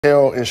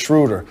Hill and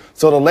Schroeder.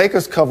 So the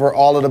Lakers cover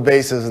all of the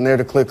bases, and they're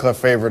the clear-cut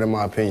favorite in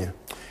my opinion.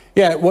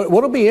 Yeah,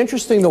 what'll be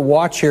interesting to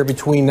watch here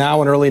between now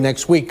and early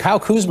next week, Kyle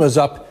Kuzma's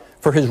up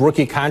for his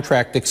rookie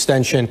contract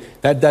extension.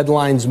 That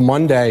deadline's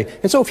Monday.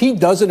 And so if he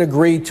doesn't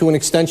agree to an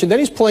extension, then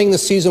he's playing the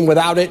season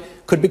without it,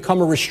 could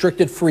become a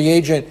restricted free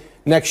agent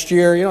next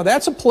year. You know,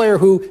 that's a player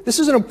who, this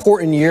is an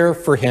important year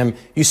for him.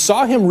 You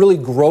saw him really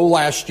grow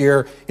last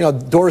year. You know,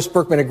 Doris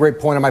Burke made a great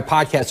point on my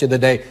podcast the other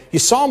day. You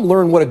saw him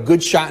learn what a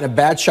good shot and a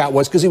bad shot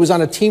was because he was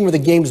on a team where the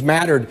games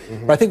mattered.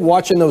 But I think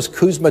watching those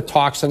Kuzma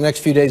talks in the next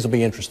few days will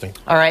be interesting.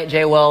 All right,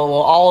 Jay,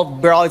 well,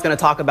 we're always going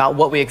to talk about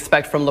what we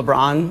expect from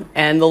LeBron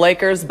and the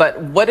Lakers,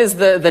 but what is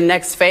the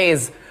next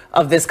phase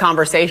of this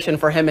conversation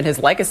for him and his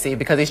legacy?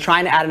 Because he's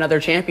trying to add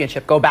another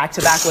championship, go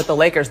back-to-back with the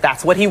Lakers.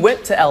 That's what he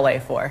went to L.A.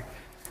 for.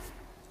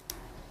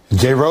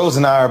 Jay Rose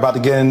and I are about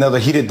to get in another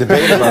heated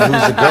debate about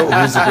who's the GOAT,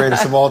 who's the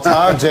greatest of all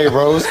time, Jay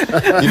Rose.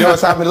 You know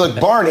what's happening? Look,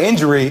 barring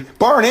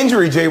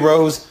injury, Jay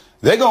Rose,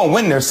 they're going to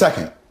win their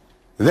second.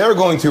 They're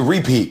going to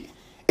repeat.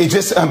 It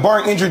just,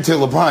 barring injury to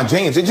LeBron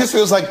James, it just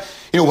feels like,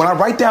 you know, when I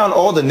write down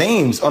all the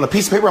names on a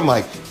piece of paper, I'm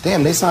like,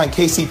 damn, they signed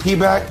KCP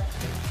back.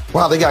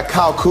 Wow, they got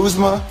Kyle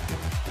Kuzma.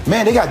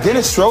 Man, they got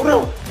Dennis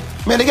Schroeder.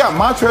 Man, they got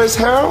Montrezl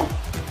Harrell.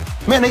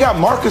 Man, they got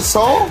Marcus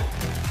Gasol.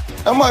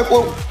 I'm like,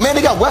 well, man,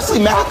 they got Wesley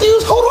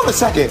Matthews? Hold on a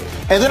second.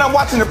 And then I'm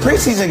watching the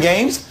preseason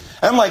games,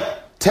 and I'm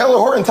like, Taylor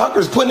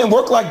Horton-Tucker's putting in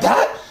work like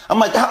that? I'm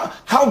like,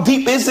 how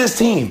deep is this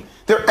team?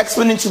 They're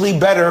exponentially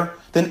better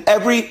than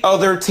every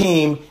other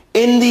team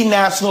in the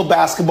National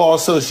Basketball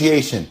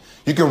Association.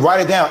 You can write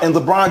it down. And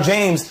LeBron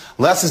James,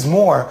 less is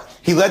more.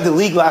 He led the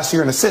league last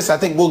year in assists. I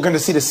think we're going to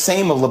see the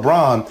same of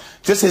LeBron,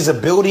 just his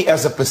ability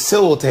as a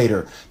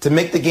facilitator to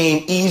make the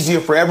game easier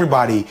for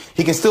everybody.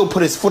 He can still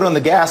put his foot on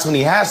the gas when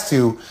he has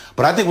to,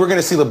 but I think we're going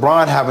to see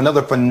LeBron have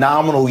another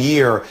phenomenal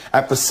year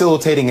at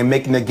facilitating and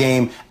making the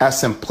game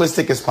as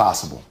simplistic as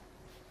possible.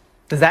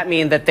 Does that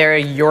mean that they're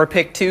your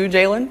pick too,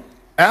 Jalen?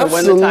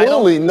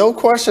 Absolutely, no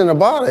question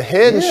about it.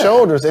 Head and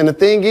shoulders. And the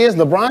thing is,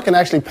 LeBron can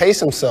actually pace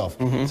himself.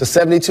 It's a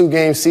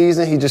 72-game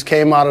season. He just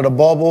came out of the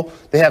bubble.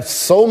 They have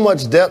so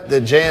much depth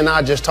that Jay and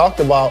I just talked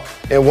about.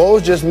 And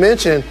Woj just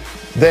mentioned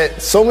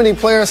that so many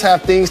players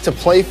have things to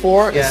play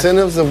for,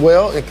 incentives as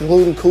well,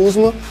 including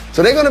Kuzma.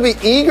 So they're going to be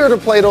eager to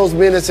play those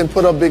minutes and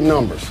put up big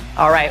numbers.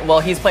 All right, well,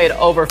 he's played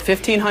over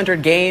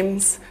 1,500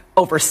 games.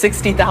 Over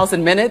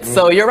 60,000 minutes.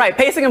 So you're right.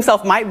 Pacing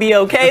himself might be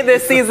okay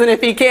this season if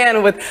he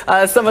can with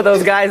some of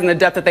those guys and the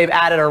depth that they've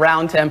added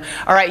around him.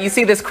 All right, you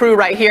see this crew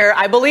right here.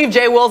 I believe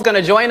Jay Will's going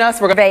to join us.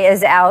 Survey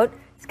is out.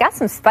 It's got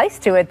some spice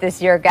to it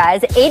this year,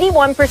 guys.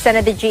 81%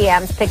 of the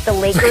GMs picked the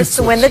Lakers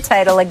to win the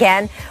title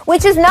again,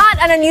 which is not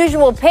an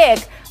unusual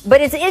pick. But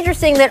it's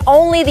interesting that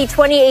only the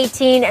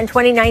 2018 and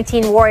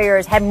 2019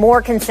 Warriors had more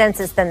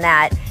consensus than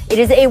that. It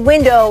is a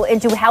window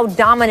into how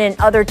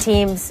dominant other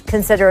teams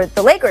consider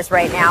the Lakers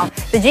right now.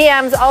 The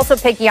GMs also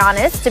picked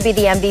Giannis to be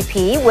the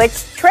MVP,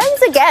 which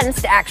trends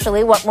against,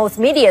 actually, what most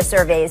media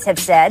surveys have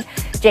said.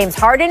 James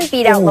Harden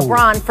beat out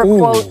LeBron for,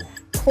 quote,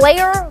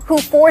 player who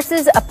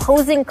forces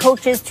opposing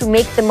coaches to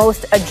make the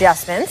most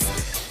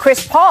adjustments.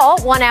 Chris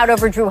Paul won out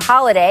over Drew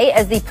Holiday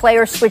as the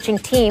player switching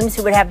teams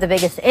who would have the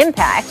biggest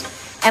impact.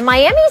 And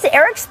Miami's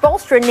Eric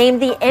Spoelstra named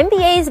the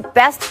NBA's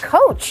best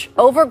coach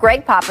over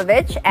Greg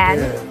Popovich and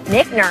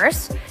Nick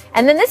Nurse.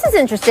 And then this is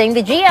interesting.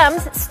 The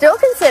GMs still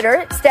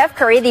consider Steph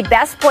Curry the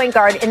best point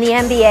guard in the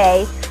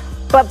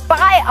NBA, but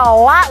by a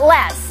lot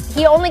less.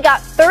 He only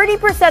got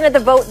 30% of the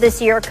vote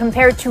this year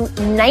compared to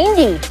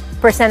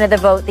 90% of the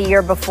vote the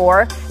year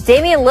before.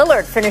 Damian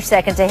Lillard finished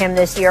second to him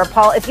this year.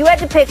 Paul, if you had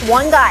to pick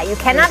one guy, you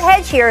cannot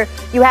hedge here.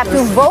 You have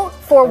to vote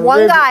for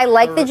one guy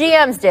like the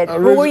GMs did.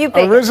 Who will you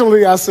pick?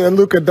 Originally, I said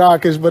Luka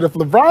Doncic, but if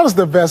LeBron's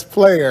the best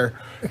player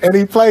and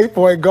he played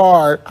point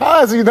guard,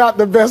 how is he not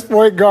the best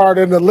point guard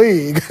in the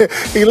league?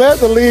 He led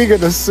the league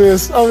in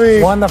assists. I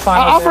mean, won the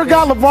finals. I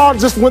forgot LeBron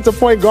just went to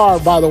point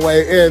guard, by the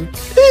way, and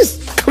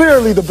he's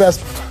clearly the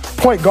best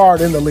point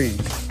guard in the league.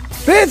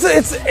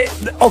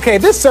 Okay,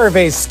 this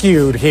survey's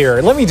skewed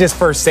here. Let me just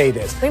first say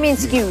this. What do you mean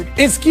skewed?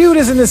 It's skewed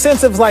is in the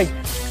sense of, like,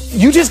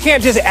 you just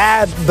can't just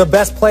add the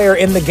best player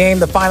in the game,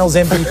 the finals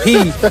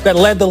MVP that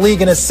led the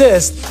league in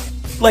assists,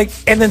 like,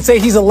 and then say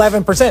he's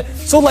 11%.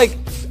 So, like,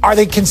 are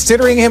they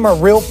considering him a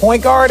real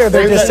point guard, or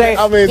they're just saying?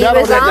 I mean, that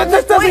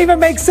doesn't even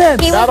make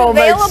sense. He was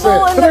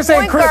available in the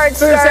point guard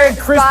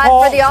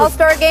spot for the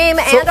All-Star game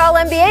and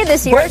All-NBA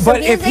this year.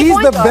 But if he's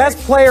the best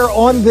player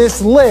on this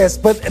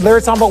list, but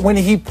they're talking about when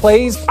he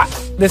plays,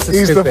 this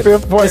is stupid. He's the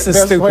fifth point. This is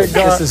stupid.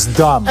 This is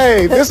dumb.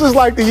 Hey, this is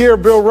like the year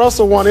Bill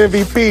Russell won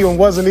MVP and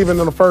wasn't even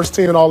in the first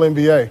team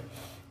All-NBA.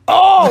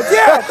 Oh,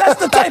 yeah,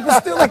 that's the type of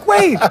still like,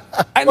 wait.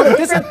 I know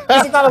this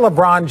is not a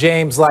LeBron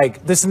James,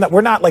 like, this is not,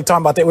 we're not like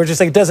talking about that. We're just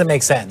like, it doesn't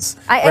make sense.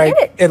 I get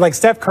it. And like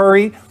Steph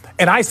Curry,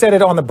 and I said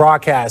it on the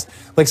broadcast,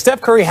 like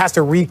Steph Curry has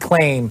to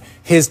reclaim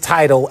his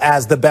title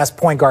as the best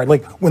point guard.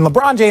 Like when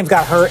LeBron James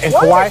got hurt and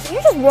Kawhi.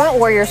 You just weren't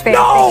Warriors fans.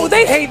 No,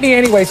 they hate me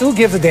anyway, so who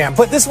gives a damn?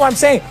 But this is what I'm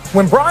saying.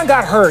 When Bron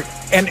got hurt,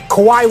 and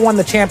Kawhi won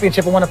the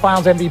championship and won the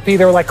Finals MVP.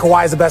 They were like,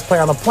 Kawhi is the best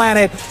player on the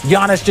planet.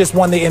 Giannis just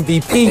won the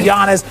MVP.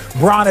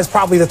 Bron is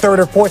probably the third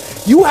or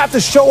fourth. You have to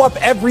show up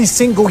every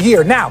single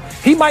year. Now,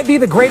 he might be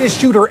the greatest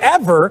shooter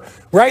ever,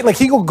 right? Like,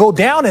 he will go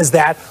down as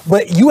that,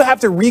 but you have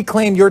to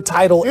reclaim your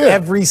title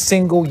every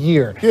single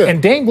year. Yeah.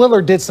 And Dame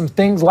Lillard did some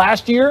things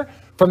last year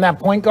from that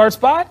point guard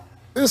spot.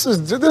 This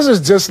is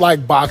just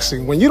like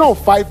boxing. When you don't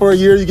fight for a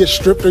year, you get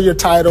stripped of your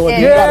title,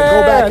 and you got to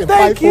go back and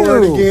fight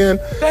for it again.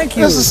 Thank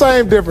you. It's the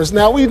same difference.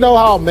 Now, we know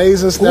how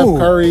amazing Steph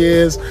Curry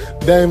is,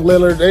 Dame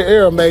Lillard.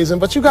 They're amazing,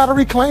 but you got to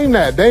reclaim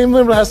that. Dame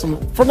Lillard has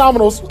some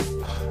phenomenal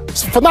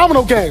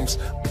games.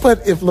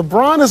 But if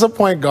LeBron is a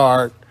point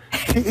guard,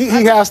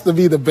 he has to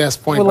be the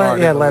best point guard.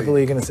 Yeah, led the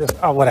league in assists.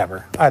 Oh,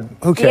 whatever.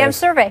 Who cares? DM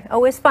survey,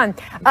 always fun.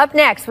 Up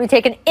next, we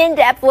take an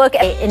in-depth look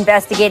at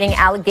investigating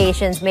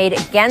allegations made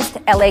against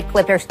LA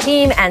Clippers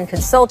team and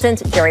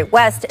consultant Jerry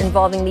West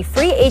involving the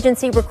free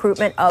agency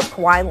recruitment of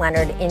Kawhi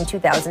Leonard in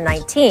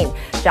 2019.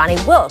 Johnny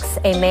Wilkes,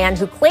 a man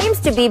who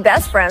claims to be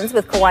best friends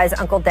with Kawhi's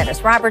uncle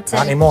Dennis Robertson,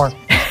 not anymore,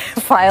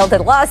 filed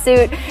a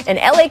lawsuit in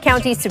LA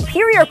County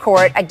Superior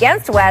Court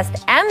against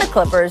West and the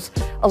Clippers,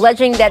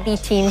 alleging that the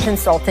team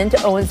consultant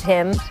owes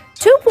him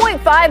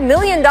 $2.5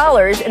 million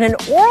in an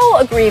oral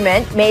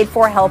agreement made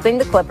for helping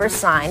the Clippers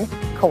sign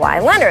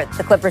Kawhi Leonard.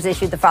 The Clippers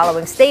issued the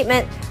following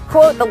statement,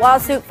 quote, "The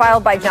lawsuit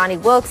filed by Johnny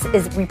Wilkes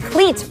is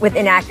replete with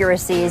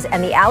inaccuracies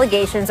and the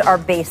allegations are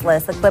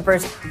baseless. The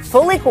Clippers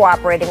fully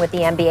cooperating with the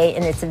NBA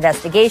in its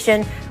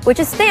investigation, which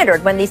is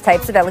standard when these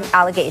types of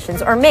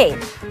allegations are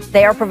made.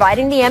 They are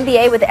providing the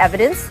NBA with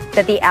evidence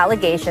that the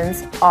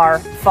allegations are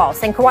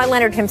false." And Kawhi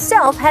Leonard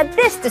himself had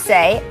this to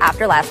say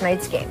after last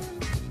night's game.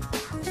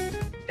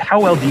 How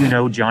well do you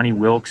know Johnny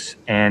Wilkes,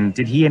 and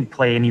did he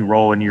play any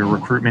role in your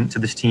recruitment to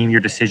this team,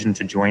 your decision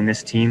to join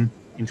this team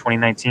in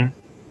 2019?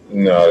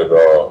 Not at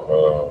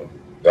all.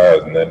 That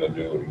has nothing to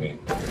do with me.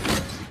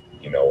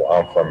 You know,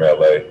 I'm from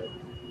LA,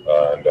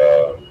 and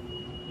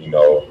you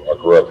know,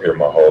 I grew up here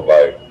my whole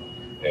life,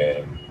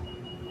 and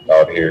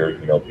out here,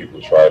 you know,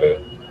 people try to,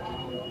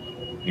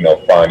 you know,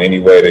 find any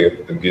way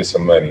to get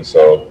some money.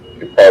 So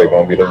it probably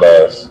won't be the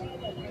last.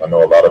 I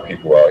know a lot of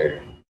people out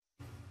here.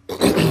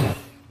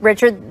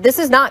 Richard, this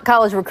is not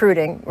college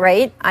recruiting,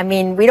 right? I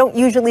mean, we don't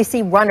usually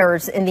see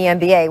runners in the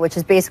NBA, which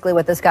is basically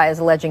what this guy is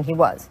alleging he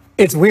was.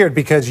 It's weird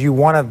because you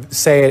want to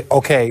say,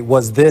 okay,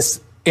 was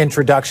this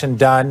introduction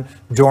done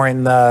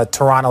during the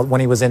Toronto,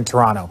 when he was in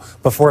Toronto,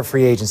 before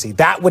free agency?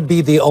 That would be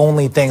the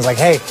only thing. Like,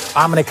 hey,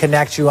 I'm going to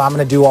connect you. I'm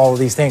going to do all of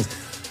these things.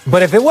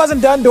 But if it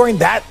wasn't done during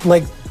that,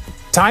 like,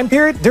 time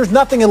period, there's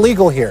nothing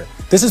illegal here.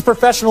 This is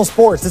professional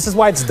sports. This is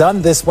why it's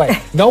done this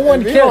way. No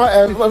one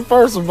cares.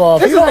 First of all,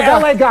 this is an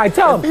LA guy.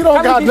 Tell him. He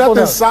don't got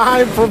nothing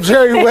signed from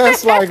Jerry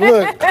West. Like,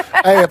 look,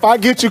 hey, if I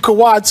get you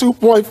Kawhi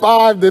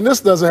 2.5, then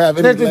this doesn't have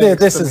any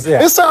legs.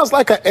 It sounds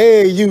like an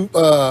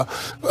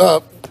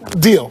AAU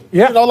deal.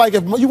 Yeah. You know, like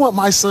if you want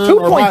my son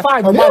or my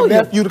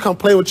nephew to come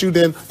play with you,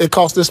 then it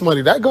costs this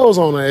money. That goes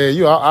on an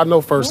AAU. I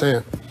know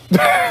firsthand.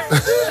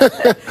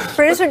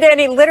 Producer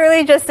Danny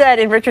literally just said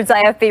in Richard's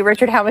IFB,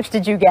 Richard, how much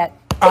did you get?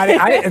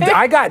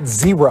 I got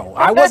 0.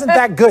 I wasn't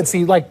that good.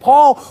 See, like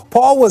Paul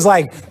was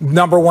like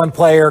 #1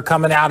 player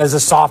coming out as a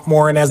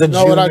sophomore and as a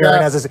junior.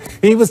 And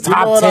he was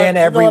top 10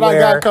 everywhere. You know what I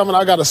got coming?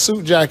 I got a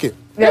suit jacket.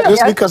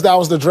 Just because that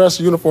was the dress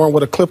uniform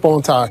with a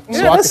clip-on tie.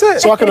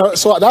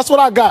 So that's what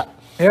I got.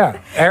 Yeah,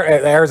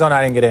 Arizona,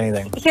 I didn't get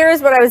anything.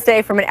 Here's what I would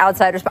say from an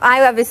outsider's.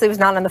 I obviously was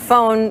not on the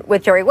phone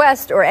with Jerry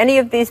West or any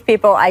of these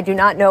people. I do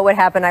not know what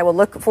happened. I will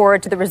look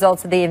forward to the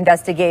results of the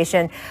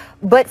investigation.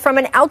 But from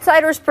an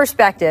outsider's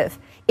perspective,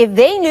 if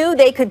they knew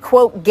they could,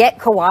 quote, get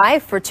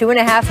Kawhi for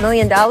 $2.5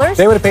 million,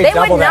 they would have paid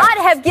double that. They would not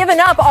have given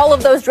up all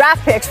of those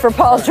draft picks for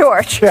Paul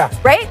George. Yeah.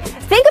 Right?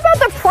 Think about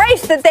the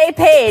price that they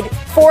paid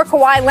for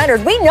Kawhi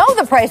Leonard. We know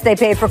the price they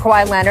paid for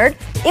Kawhi Leonard.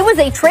 It was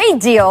a trade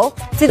deal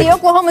to the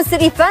Oklahoma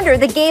City Thunder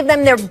that gave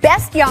them their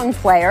best young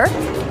player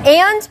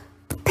and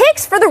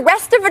picks for the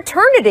rest of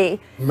eternity.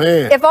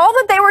 Man. If all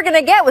that they were going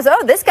to get was,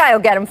 oh, this guy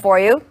will get him for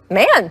you,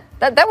 man,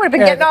 that would have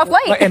been getting off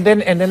late. And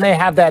then they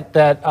have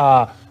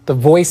the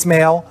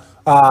voicemail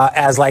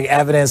as like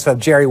evidence of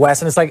Jerry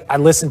West, and it's like, I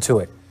listened to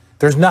it.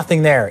 There's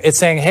nothing there. It's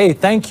saying, hey,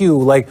 thank you,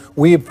 like,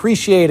 we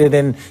appreciate it.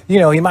 And, you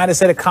know, he might have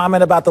said a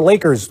comment about the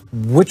Lakers,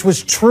 which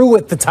was true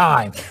at the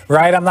time,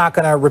 right? I'm not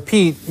going to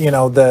repeat, you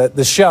know,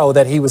 the show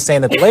that he was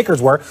saying that the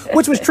Lakers were,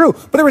 which was true.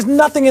 But there was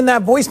nothing in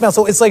that voicemail.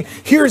 So it's like,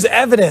 here's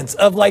evidence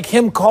of, like,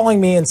 him calling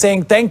me and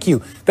saying thank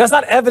you. That's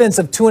not evidence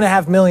of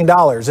 $2.5 million.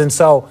 And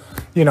so,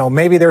 you know,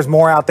 maybe there's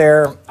more out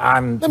there.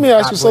 Let me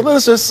ask you, so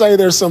let's just say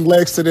there's some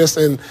legs to this,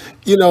 and,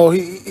 you know,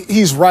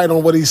 he's right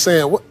on what he's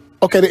saying.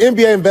 Okay, the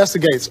NBA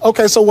investigates.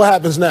 Okay, so what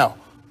happens now?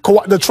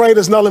 The trade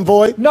is null and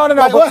void? No.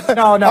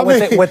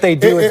 What they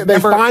do is they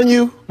fine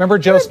you. Remember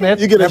Joe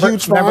Smith? You get a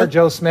huge fine. Remember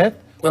Joe Smith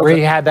where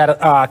he had that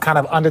kind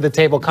of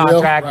under-the-table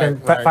contract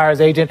and fire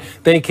his agent,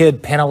 they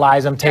could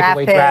penalize him, take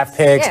away draft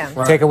picks,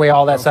 take away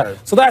all that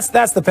stuff. So that's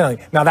the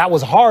penalty. Now, that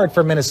was hard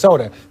for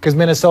Minnesota because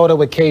Minnesota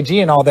with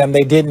KG and all them,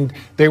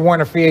 they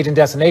weren't a free agent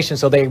destination,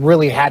 so they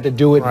really had to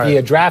do it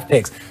via draft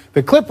picks.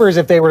 The Clippers,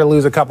 if they were to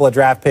lose a couple of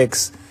draft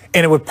picks,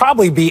 and it would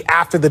probably be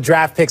after the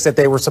draft picks that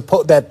they were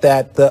that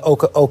the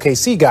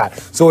OKC got.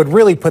 So it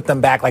really put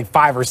them back like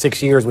 5 or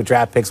 6 years with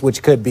draft picks,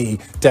 which could be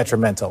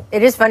detrimental.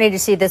 It is funny to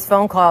see this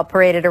phone call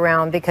paraded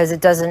around because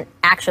it doesn't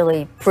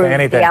actually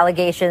prove the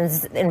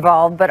allegations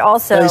involved, but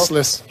also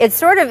it's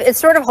sort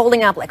of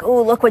holding up like,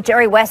 oh, look what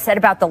Jerry West said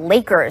about the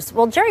Lakers.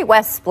 Well, Jerry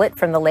West split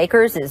from the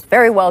Lakers is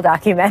very well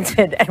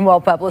documented and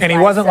well publicized. And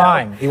he wasn't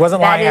lying. He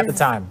wasn't lying at the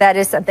time. That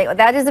is something.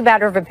 That is a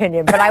matter of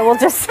opinion. But I will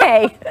just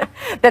say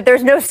that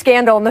there's no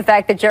scandal in the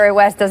fact that Jerry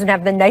West doesn't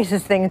have the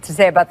nicest thing to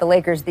say about the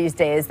Lakers these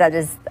days. That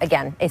is,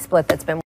 again, a split that's been